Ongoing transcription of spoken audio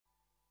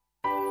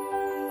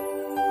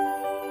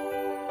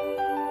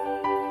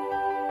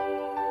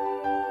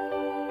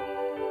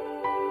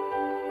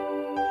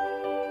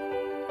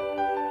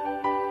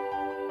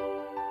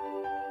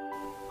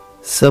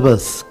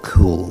Sabbath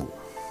School.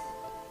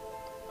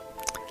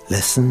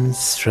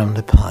 Lessons from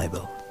the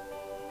Bible.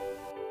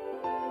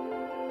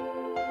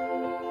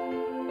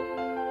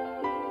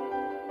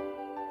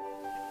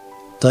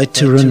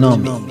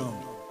 Deuteronomy.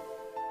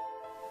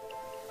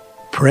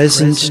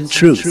 Present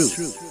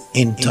truth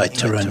in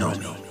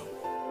Deuteronomy.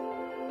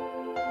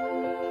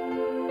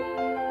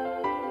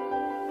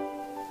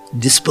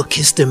 This book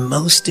is the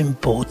most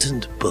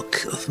important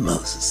book of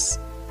Moses.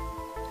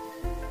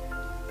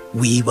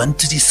 We want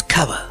to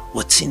discover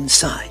what's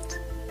inside.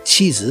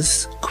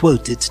 Jesus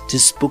quoted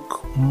this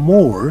book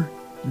more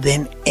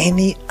than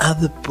any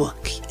other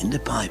book in the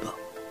Bible.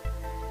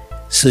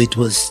 So it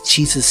was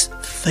Jesus'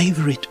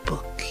 favorite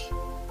book.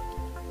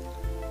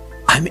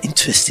 I'm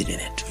interested in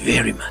it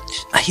very much.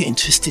 Are you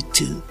interested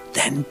too?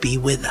 Then be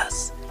with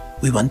us.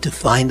 We want to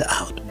find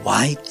out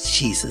why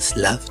Jesus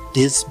loved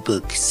this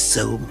book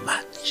so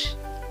much.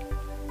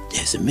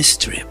 There's a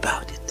mystery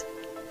about it,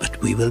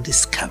 but we will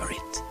discover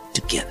it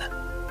together.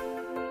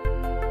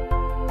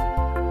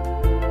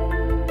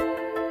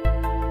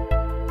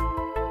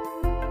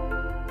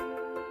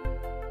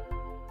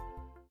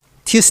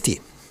 Tuesday,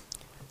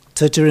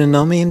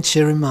 Deuteronomy and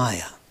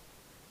Jeremiah.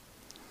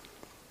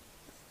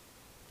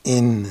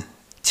 In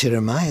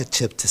Jeremiah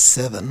chapter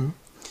 7,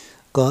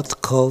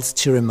 God calls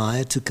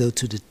Jeremiah to go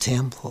to the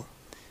temple,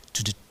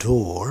 to the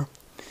door,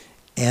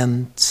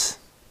 and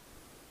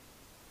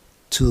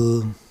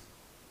to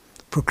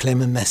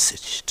proclaim a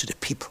message to the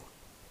people.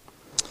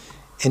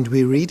 And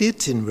we read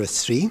it in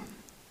verse 3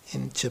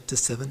 in chapter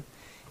 7.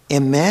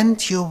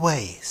 Amend your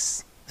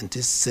ways. And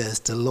this says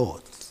the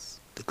Lord,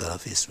 the God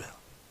of Israel.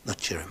 Not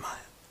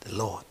Jeremiah, the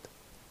Lord.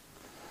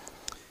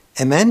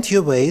 Amend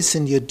your ways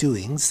and your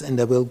doings,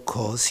 and I will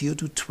cause you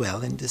to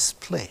dwell in this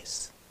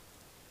place.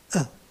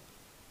 Oh.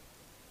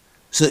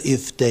 So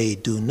if they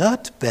do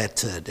not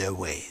better their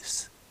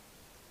ways,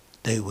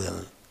 they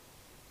will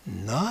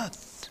not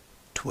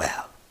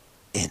dwell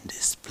in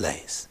this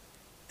place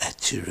at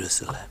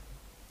Jerusalem.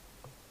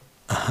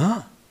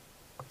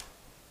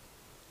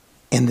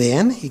 And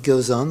then he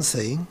goes on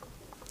saying,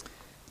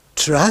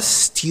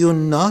 trust you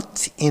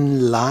not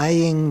in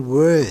lying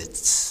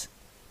words.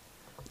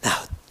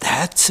 Now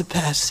that's a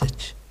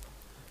passage.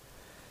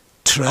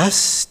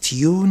 Trust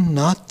you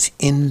not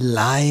in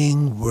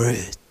lying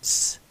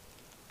words.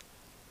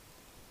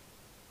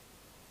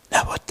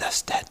 Now what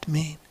does that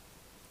mean?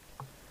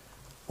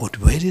 What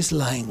word is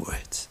lying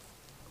words?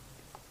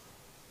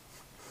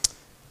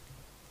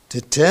 The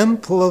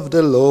temple of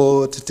the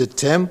Lord, the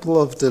temple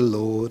of the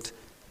Lord,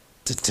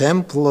 the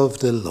temple of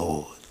the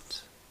Lord.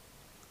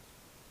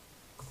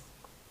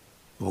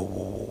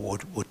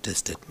 What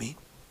does that mean?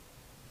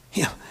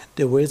 Yeah,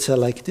 the words are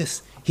like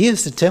this.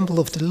 Here's the temple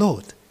of the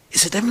Lord.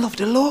 It's the temple of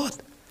the Lord,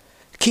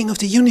 King of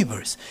the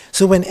universe.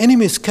 So when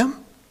enemies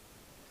come,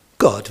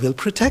 God will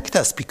protect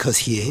us because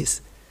here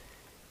is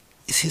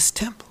his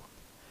temple.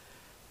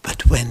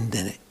 But when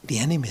the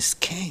enemies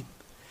came,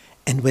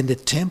 and when the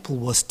temple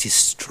was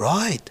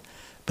destroyed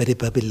by the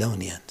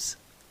Babylonians,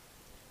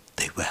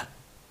 they were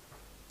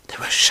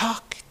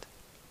shocked.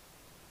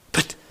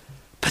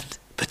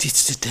 But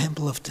it's the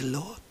temple of the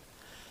Lord.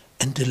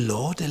 And the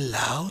Lord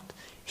allowed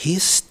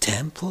his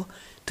temple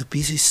to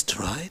be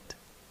destroyed.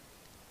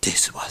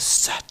 This was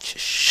such a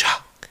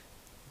shock.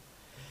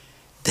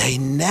 They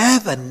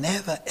never,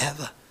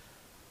 ever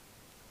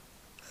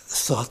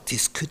thought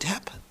this could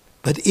happen.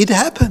 But it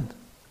happened.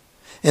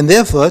 And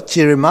therefore,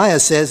 Jeremiah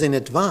says in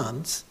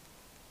advance,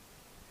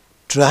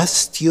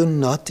 trust you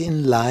not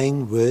in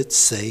lying words,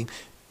 saying,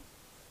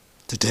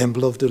 the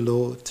temple of the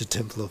Lord, the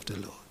temple of the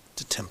Lord,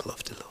 the temple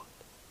of the Lord.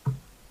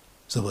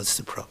 So what's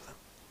the problem?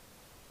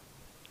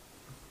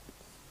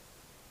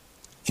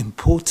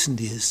 Important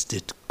is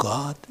that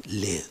God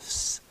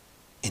lives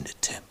in a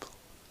temple.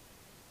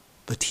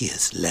 But he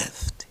has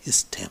left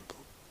his temple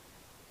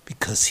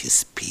because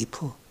his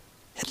people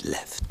had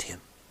left him.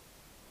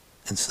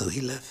 And so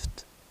he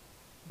left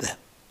them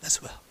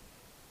as well.